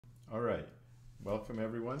All right, welcome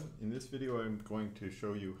everyone. In this video, I'm going to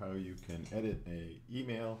show you how you can edit a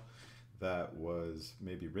email that was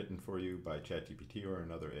maybe written for you by ChatGPT or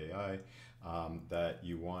another AI that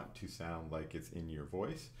you want to sound like it's in your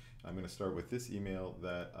voice. I'm going to start with this email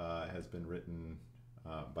that has been written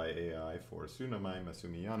by AI for a student of mine,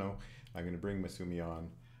 Masumi Yano. I'm going to bring Masumi on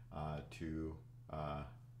to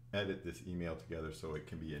edit this email together so it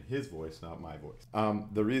can be in his voice, not my voice.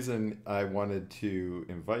 The reason I wanted to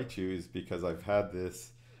invite you is because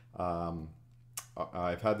um,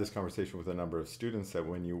 I've had this conversation with a number of students that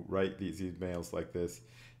when you write these emails like this,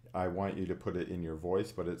 I want you to put it in your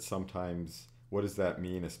voice, but it's sometimes, what does that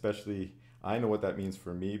mean? Especially, I know what that means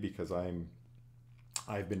for me because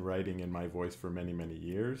I've been writing in my voice for many, many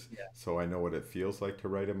years. Yeah. So I know what it feels like to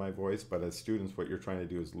write in my voice. But as students, what you're trying to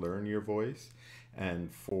do is learn your voice.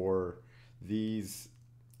 And for these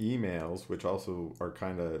emails, which also are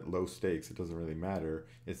kind of low stakes, it doesn't really matter.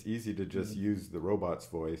 It's easy to just Mhm. use the robot's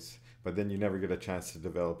voice, but then you never get a chance to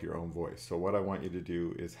develop your own voice. So what I want you to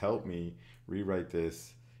do is help me rewrite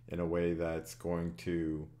this in a way that's going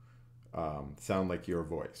to sound like your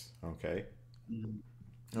voice. Okay. Mhm.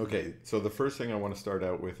 Mhm. Okay, so the first thing I want to start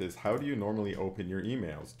out with is how do you normally open your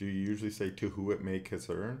emails? Do you usually say to who it may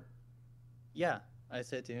concern? Yeah, I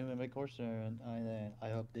said to him in my course, I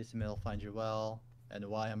hope this email finds you well, and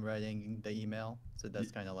why I'm writing the email. So Y-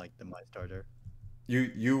 that's kind of like the my starter.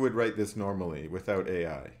 You would write this normally without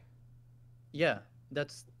AI Yeah,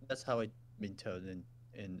 that's how it been told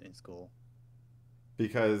in school.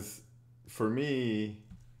 because for me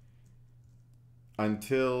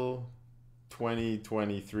until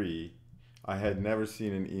 2023 I had never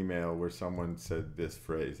seen an email where someone said this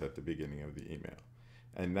phrase at the beginning of the email.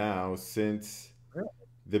 And now Really?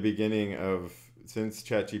 the beginning of since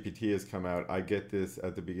ChatGPT has come out, I get this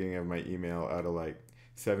at the beginning of my email out of like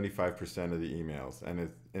 75% of the emails. And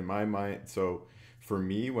it's in my mind. So for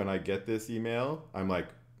me, when I get this email, I'm like,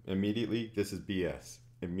 immediately, this is BS.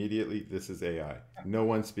 Immediately, this is AI. No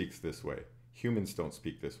one speaks this way. Humans don't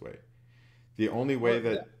speak this way. The only way Well,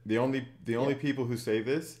 yeah, that the only yeah. people who say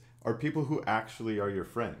this are people who actually are your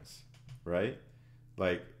friends, right?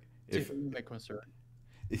 Like To if whom my concern.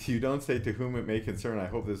 if you don't say to whom it may concern, I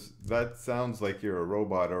hope this that sounds like you're a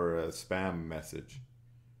robot or a spam message,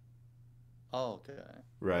 Oh, okay.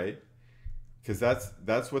 right? Because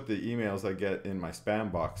that's what the emails I get in my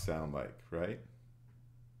spam box sound like, right?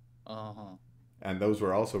 Uh-huh. And those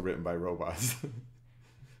were also written by robots.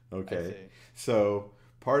 I Okay. see. So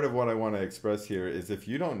part of what I want to express here is if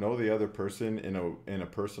you don't know the other person in a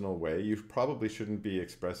personal way, you probably shouldn't be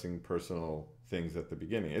expressing personal things at the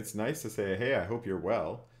beginning. It's nice to say, "Hey, I hope you're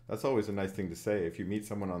well." That's always a nice thing to say. If you meet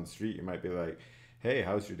someone on the street, you might be like, "Hey,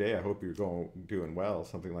 how's your day? I hope you're going doing well,"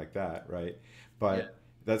 something like that, right? Yeah. But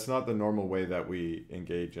that's not the normal way that we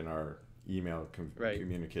engage in our email Right.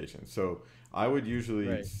 communication. So I would usually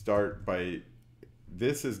Right. start by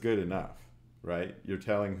this is good enough, right? You're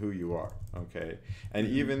telling who you are, okay? And Hmm.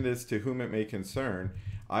 even this to whom it may concern,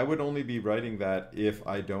 I would only be writing that if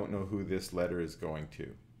I don't know who this letter is going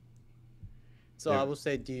to. So I If will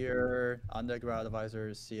say, dear undergrad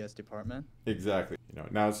advisor, CS department. exactly,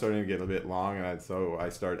 now it's starting to get a bit long, and so I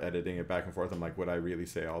start editing it back and forth. I'm like, would I really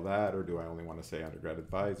say all that, or do I only want to say undergrad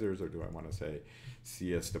advisors, or do I want to say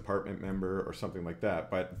CS department member, or something like that?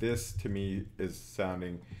 But this to me is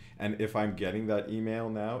sounding, and if I'm getting that email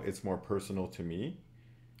now, it's more personal to me,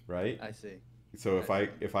 right? I see. So I if I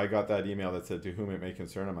see. if I got that email that said to whom it may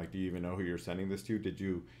concern, I'm like, do you even know who you're sending this to? Did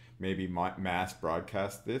you maybe mass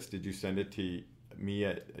broadcast this? Did you send it to me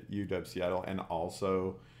at UW Seattle and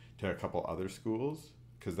also to a couple other schools?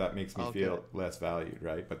 Because that makes me Okay. feel less valued,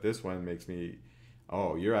 right? But this one makes me,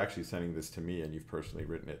 oh, you're actually sending this to me and you've personally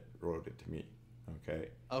wrote it to me. Okay.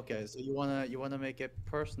 Okay, so you wanna make it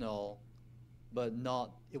personal, but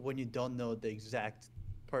not when you don't know the exact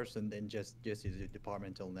person, then just use your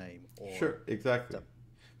departmental name or Sure, exactly. stuff.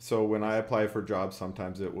 So when I I see. apply for jobs,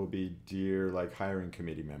 sometimes it will be dear like hiring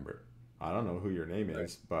committee member. I don't know who your name Right.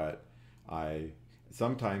 is, but I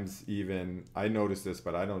sometimes even I notice this,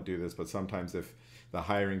 but I don't do this, but sometimes if the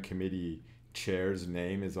hiring committee chair's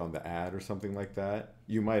name is on the ad or something like that,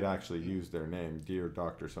 you might actually Mm. use their name, dear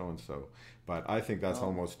Dr. So and so. But I think that's Oh,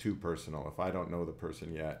 almost too personal. If I don't know the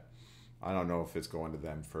person yet, I don't know if it's going to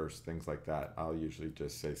them first, things like that. I'll usually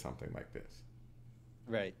just say something like this.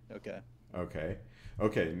 right. Okay. Okay.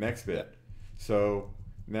 Okay, next Yeah. bit. So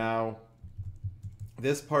now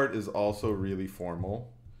this part is also really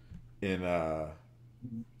formal in a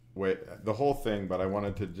Mhm. way, the whole thing, but I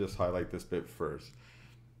wanted to just highlight this bit first.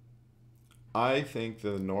 I think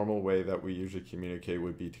the normal way that we usually communicate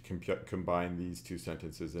would be to combine these two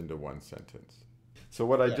sentences into one sentence. So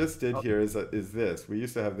what I Yeah. just did Oh, here is this. We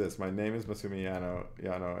used to have this. My name is Masumi Yano,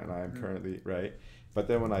 and I am mhm. currently right. But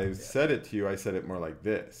then when I Yeah. said it to you, I said it more like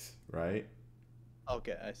this, right?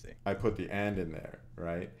 Okay, I see. I put the and in there,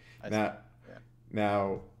 right? I see. Now, Yeah.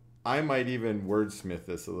 now I might even wordsmith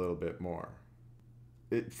this a little bit more.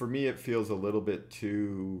 For me, it feels a little bit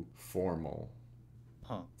too formal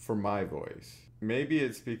Huh. for my voice. Maybe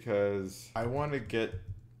it's because I want to get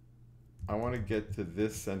to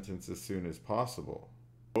this sentence as soon as possible.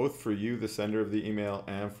 Both for you, the sender of the email,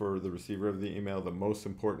 and for the receiver of the email, the most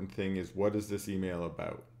important thing is, what is this email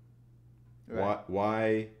about? Right.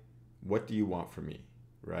 What do you want from me?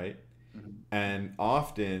 Right? Hmm. And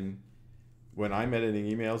often when I'm editing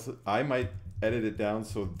emails, I might edit it down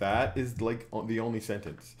so that is like the only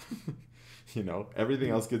sentence. Everything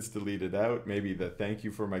else gets deleted out. Maybe the thank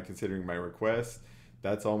you for my considering my request.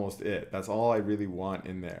 That's almost it. That's all I really want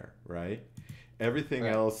in there, right? Everything Right.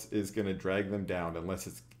 else is going to drag them down unless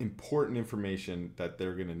it's important information that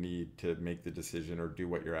they're going to need to make the decision or do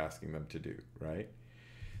what you're asking them to do, right?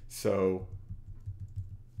 So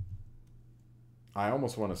I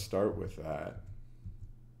almost want to start with that.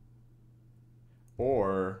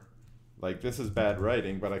 Or, like, this is bad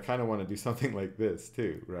writing, but I kind of want to do something like this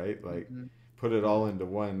too, right? Like, Hmm. put it all Hmm. into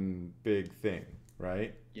one big thing,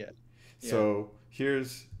 right? Yeah. Yeah. So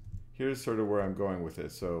here's sort of where I'm going with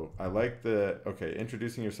this. So I like okay,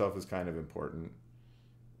 introducing yourself is kind of important.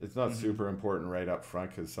 It's not Hmm. super important right up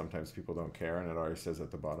front because sometimes people don't care and it already says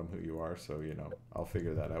at the bottom who you are. So, I'll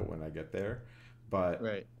figure that out when I get there. But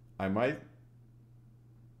Right. I might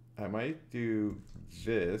I might do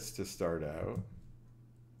this to start out.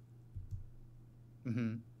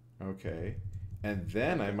 Hmm. Okay. And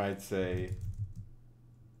then I Okay. might say,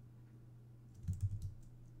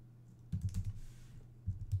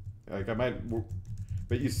 like,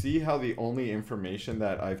 but you see how the only information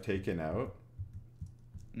that I've taken out,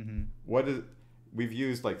 Hmm. what is, we've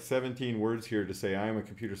used like 17 words here to say I am a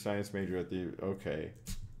computer science major at the, okay.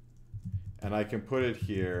 And I can put it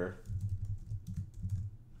here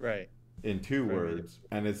Right. in two For me. words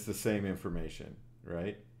and it's the same information,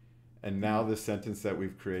 right? And now Hmm. the sentence that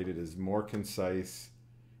we've created is more concise,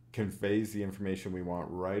 conveys the information we want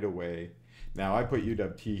right away. Now I put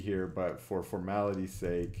UWT here, but for formality's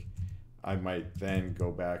sake, I might then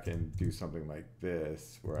go back and do something like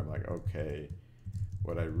this, where I'm like, okay,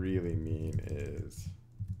 what I really mean is,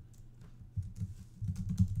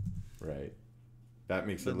 right? That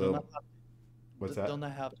makes it a But don't I little, what's don't that? I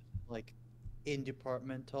have like in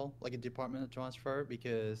departmental, like a departmental transfer?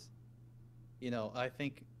 Because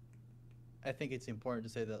I think it's important to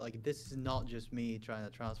say that like this is not just me trying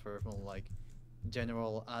to transfer from like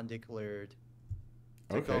general undeclared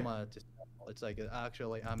Okay, Tacoma to Seattle. It's like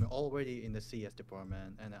actually I'm already in the CS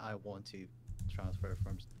department and I want to transfer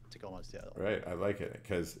from Tacoma to Seattle. right, I like it.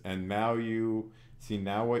 And now you see,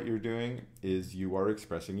 now what you're doing is you are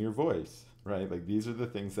expressing your voice, right? Like these are the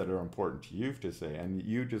things that are important to you to say. And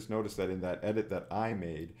you just noticed that in that edit that I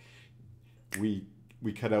made, we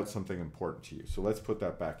we cut out something important to you. So let's put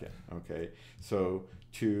that back in. Okay. So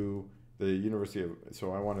to the University of,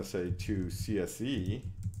 so I want to say to CSE,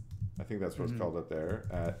 I think that's what it's Mm-hmm. called up there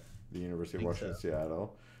at the I University of think so. Washington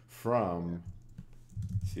Seattle Yeah. from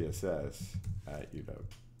CSS at UW.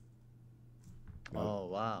 Now, Oh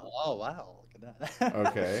wow. Oh wow. Look at that.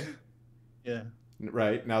 okay. Yeah.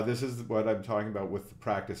 Right. Now, this is what I'm talking about with the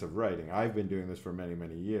practice of writing. I've been doing this for many,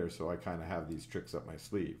 many years, so I kind of have these tricks up my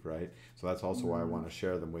sleeve, right? So that's also why I Mm, want to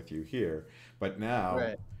share them with you here. But now,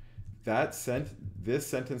 right. that this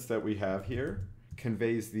sentence that we have here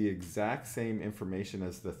conveys the exact same information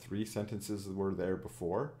as the three sentences that were there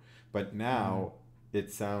before, but Mm-hmm. now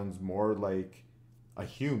it sounds more like a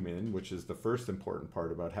human, which is the first important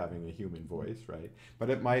part about having a human voice, right? But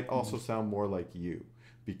it might Mm-hmm. also sound more like you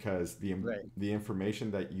because Right. the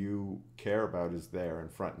information that you care about is there in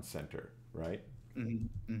front and center, right? Mm-hmm.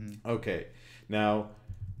 Mm-hmm. Okay. Now,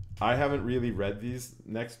 I haven't really read these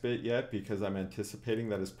next bit yet because I'm anticipating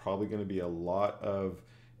that it's probably going to be a lot of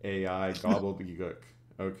AI gobbledygook.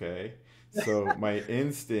 Okay. So my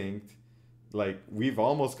instinct, like we've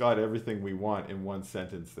almost got everything we want in one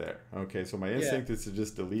sentence there. Okay. So my Yeah. instinct is to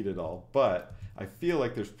just delete it all. But I feel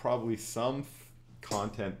like there's probably some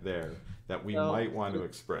content there that we So might want to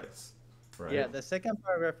express. yeah, Right. the second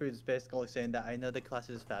paragraph is basically saying that I know the class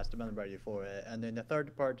is fast, but I'm ready for it. And then the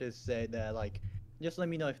third part is say that like just let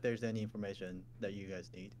me know if there's any information that you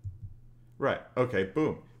guys need. Right. Okay.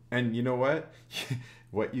 Boom. And you know what?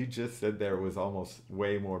 What you just said there was almost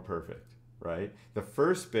way more perfect, right? The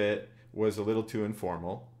first bit was a little too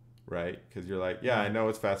informal, right? Because you're like, yeah, I Mm-hmm. know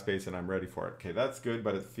it's fast paced and I'm ready for it. Okay, that's good,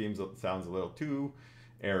 but it sounds a little too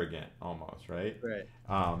arrogant almost, right? Right.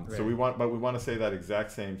 So Right. we want to say that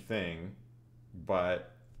exact same thing,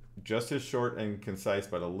 but just as short and concise,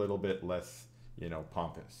 but a little bit less,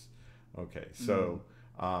 pompous. Okay, Mm. so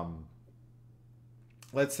um,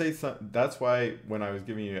 let's say that's why when I was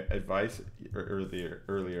giving you advice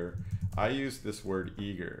earlier, I used this word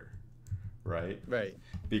eager, right? Right.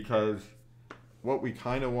 Because what we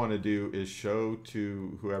kind of want to do is show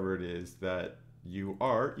to whoever it is that you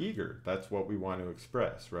are eager. That's what we want to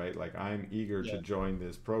express, right? Like, I'm eager to Yeah. join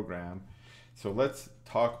this program. So let's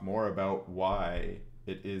talk more about why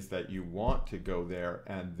it is that you want to go there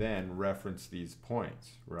and then reference these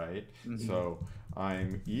points, right? Mm-hmm. So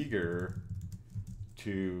I'm eager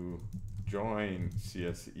to join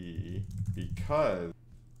CSE because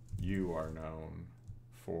you are known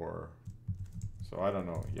for, so I don't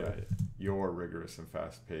know, yeah, Right. your rigorous and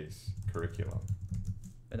fast-paced curriculum.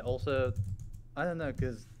 And also, I don't know,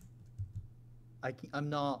 because I'm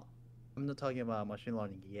not talking about machine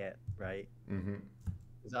learning yet, right? Hmm.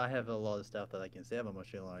 Because I have a lot of stuff that I can say about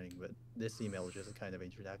machine learning, but this email is just a kind of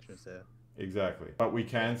introduction. So Exactly. But we yeah.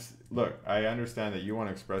 can look. I understand that you want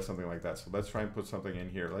to express something like that. So let's try and put something in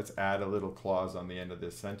here. Let's add a little clause on the end of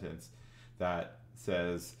this sentence that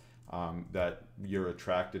says that you're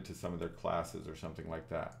attracted to some of their classes or something like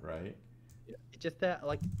that, right? Yeah. It's just that,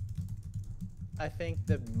 like, I think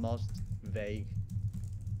the most vague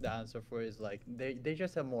the answer for is like they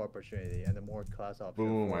just have more opportunity and a more class option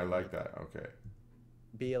Boom. I for me like that. Okay.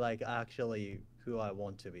 be like actually who I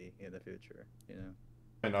want to be in the future, you know?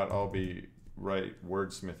 Might not all be right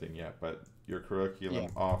wordsmithing yet, but your Yeah,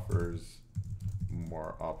 curriculum offers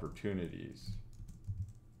more opportunities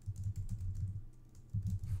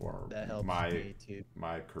for that helps my me to.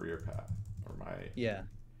 my career path or my, Yeah,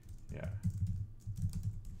 yeah.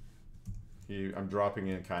 I'm dropping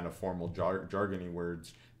in kind of formal jargony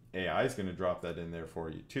words. AI is going to drop that in there for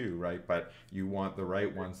you too, right? But you want the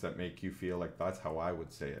right ones that make you feel like that's how I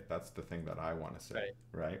would say it. That's the thing that I want to say,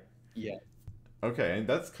 right. right? Yeah. Okay, and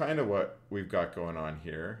that's kind of what we've got going on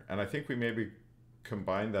here. And I think we maybe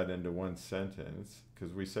combine that into one sentence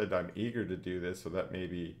because we said I'm eager to do this, so that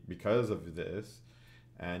maybe because of this,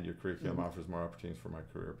 and your curriculum Hmm. offers more opportunities for my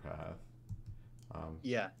career path. Um,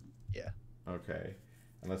 Yeah. Yeah. Okay.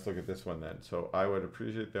 And let's look at this one then. So I would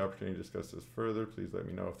appreciate the opportunity to discuss this further. Please let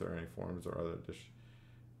me know if there are any forms or other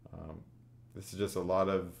um, this is just a lot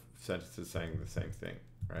of sentences saying the same thing,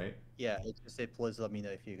 right? Yeah. It just say, please let me know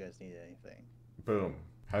if you guys need anything. Boom.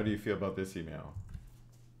 How do you feel about this email?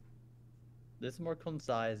 This is more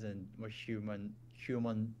concise and more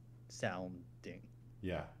human sounding.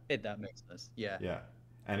 Yeah. If that makes sense. Yeah. Yeah.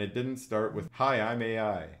 And it didn't start with, hi, I'm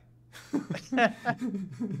AI.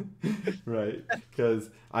 Right? Because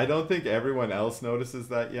I don't think everyone else notices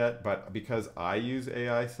that yet, but because I use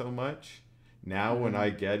AI so much, now when Hmm. I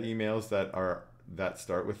get emails that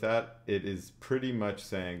start with that, it is pretty much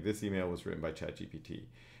saying this email was written by ChatGPT.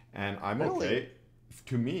 And I'm Really? okay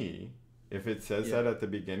to me if it says Yeah. that at the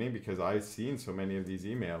beginning because I've seen so many of these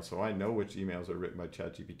emails, so I know which emails are written by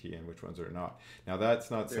ChatGPT and which ones are not. Now that's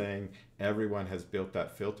not Sure. saying everyone has built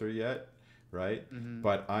that filter yet, right? Hmm.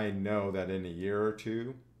 But I know that in a year or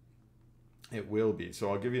two, it will be.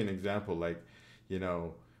 So I'll give you an example. Like, you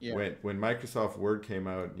know, Yeah. when Microsoft Word came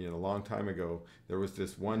out, a long time ago, there was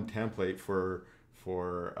this one Mhm. template for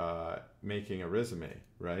making a resume,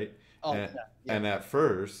 right? Oh, And yeah. Yeah. and at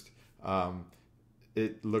first, um,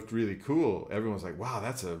 it looked really cool. Everyone was like, wow,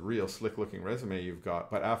 that's a real slick looking resume you've got.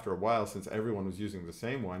 But after a while, since everyone was using the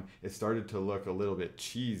same one, it started to look a little bit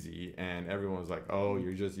cheesy. And everyone was like, oh, Mhm.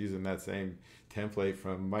 you're just using that same template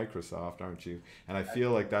from Microsoft, aren't you? And I I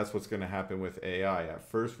feel like see. that's what's going to happen with AI. At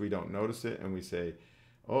first, we don't notice it and we say,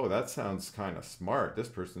 oh, that sounds kind of smart. This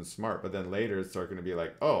person's smart. But then later, it's starting to be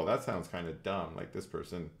like, oh, that sounds kind of dumb. Like this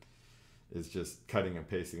person is just cutting and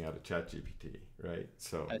pasting out of ChatGPT, right?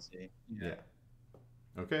 So, I see. Yeah. yeah.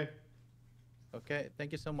 Okay. Okay.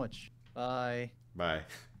 Thank you so much. Bye. Bye.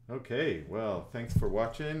 Okay, well, thanks for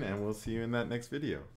watching, and we'll see you in that next video.